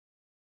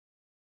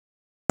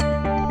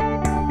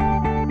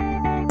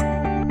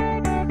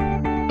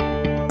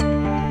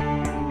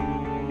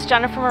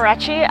Jennifer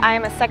Morecci. I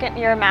am a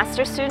second-year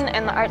master's student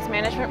in the Arts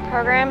Management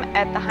program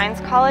at the Heinz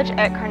College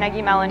at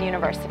Carnegie Mellon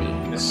University.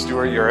 This is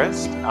Stuart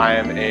Urist. I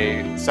am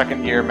a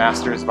second-year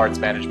Master's of Arts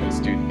Management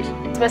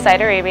student. Ms.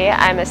 Ida Reeby.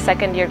 I'm a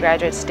second-year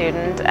graduate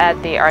student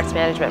at the Arts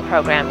Management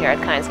program here at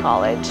Heinz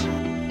College.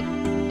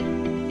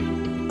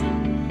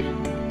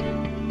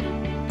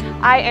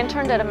 I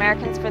interned at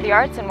Americans for the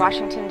Arts in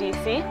Washington,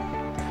 D.C.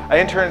 I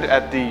interned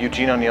at the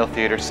Eugene O'Neill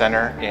Theater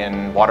Center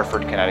in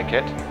Waterford,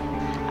 Connecticut.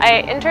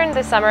 I interned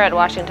this summer at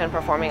Washington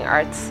Performing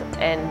Arts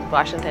in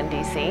Washington,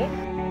 D.C.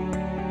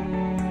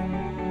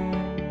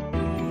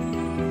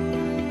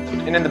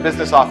 And in the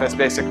business office,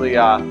 basically,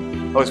 I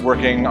was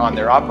working on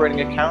their operating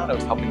account. I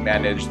was helping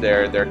manage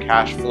their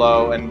cash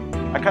flow, and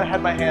I kind of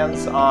had my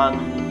hands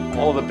on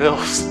all the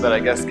bills that I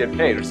guess get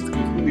paid, which is a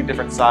completely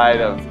different side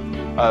of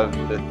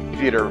the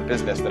theater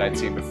business that I'd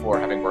seen before,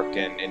 having worked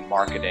in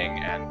marketing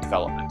and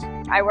development.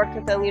 I worked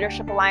with the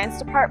Leadership Alliance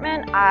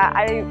department.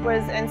 I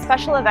was in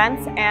special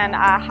events and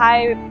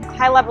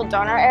high-level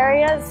donor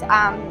areas.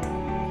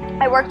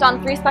 I worked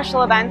on 3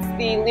 special events.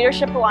 The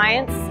Leadership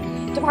Alliance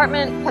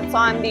department puts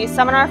on the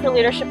Seminar for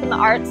Leadership in the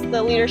Arts,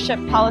 the Leadership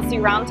Policy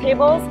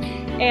Roundtables,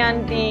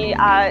 and the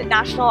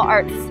National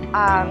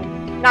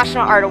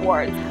Art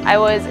Awards. I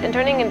was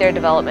interning in their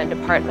development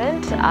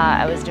department.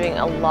 I was doing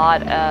a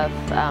lot of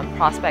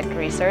prospect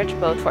research,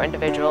 both for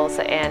individuals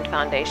and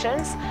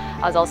foundations.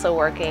 I was also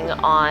working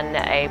on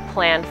a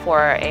plan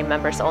for a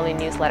members-only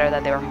newsletter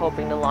that they were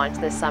hoping to launch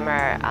this summer,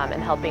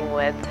 and helping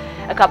with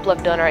a couple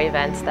of donor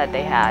events that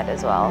they had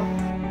as well.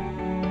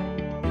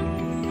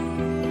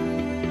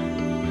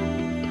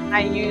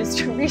 I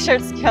used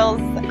research skills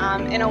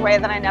in a way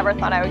that I never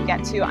thought I would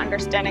get to.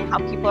 Understanding how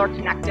people are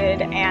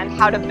connected and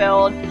how to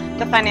build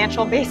the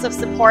financial base of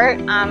support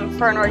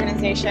for an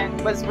organization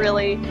was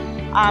really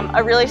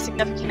a really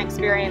significant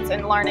experience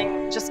in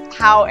learning just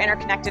how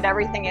interconnected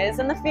everything is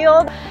in the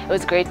field. It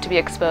was great to be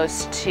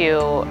exposed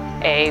to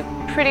a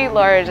pretty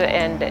large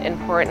and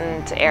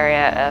important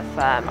area of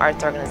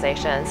arts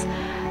organizations.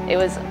 It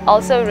was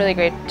also really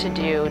great to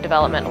do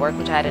development work,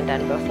 which I hadn't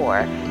done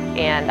before.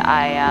 And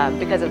I,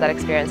 because of that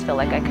experience, feel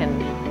like I can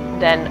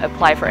then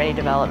apply for any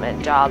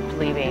development job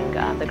leaving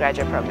the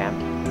graduate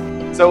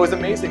program. So it was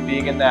amazing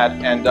being in that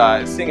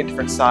and seeing a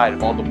different side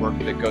of all the work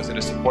that goes in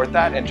to support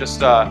that, and just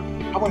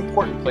how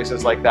important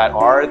places like that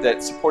are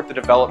that support the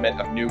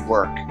development of new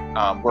work,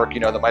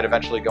 that might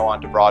eventually go on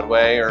to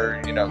Broadway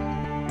or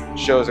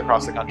shows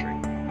across the country.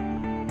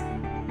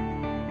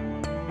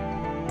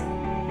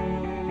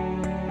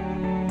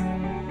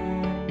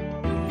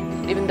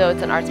 Even though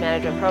it's an arts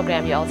management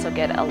program, you also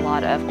get a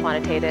lot of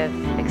quantitative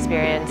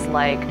experience,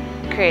 like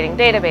creating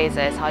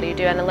databases, how do you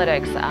do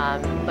analytics,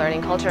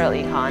 learning cultural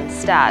econ,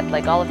 stat,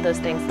 like all of those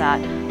things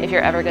that if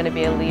you're ever going to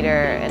be a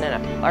leader in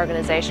an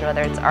organization,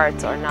 whether it's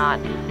arts or not,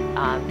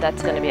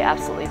 that's going to be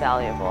absolutely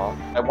valuable.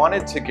 I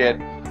wanted to get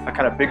a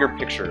kind of bigger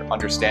picture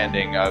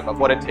understanding of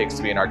what it takes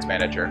to be an arts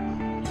manager.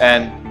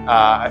 And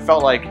I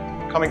felt like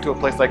coming to a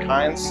place like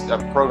Heinz, a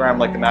program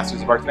like the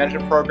Masters of Arts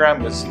Management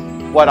program, was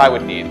what I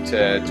would need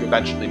to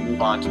eventually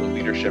move on to a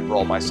leadership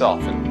role myself,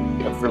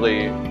 and I've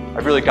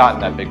really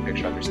gotten that big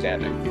picture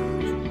understanding.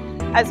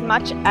 As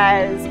much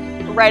as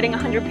writing a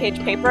 100-page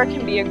paper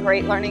can be a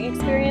great learning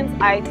experience,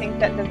 I think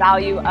that the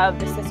value of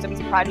the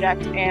systems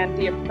project and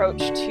the approach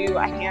to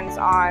a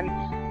hands-on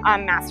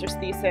master's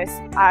thesis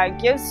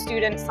gives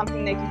students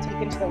something they can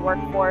take into the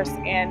workforce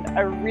and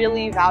a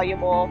really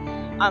valuable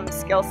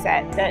skill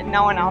set that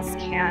no one else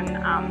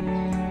can.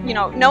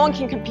 No one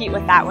can compete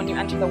with that when you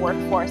enter the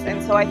workforce.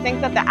 And so I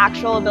think that the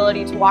actual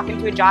ability to walk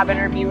into a job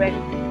interview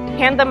and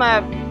hand them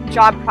a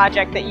job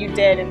project that you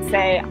did and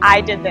say,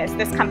 I did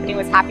this company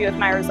was happy with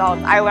my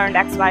results, I learned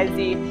X, Y,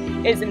 Z,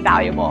 is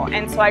invaluable.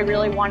 And so I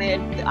really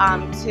wanted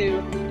to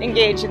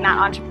engage in that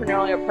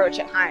entrepreneurial approach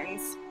at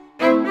Heinz.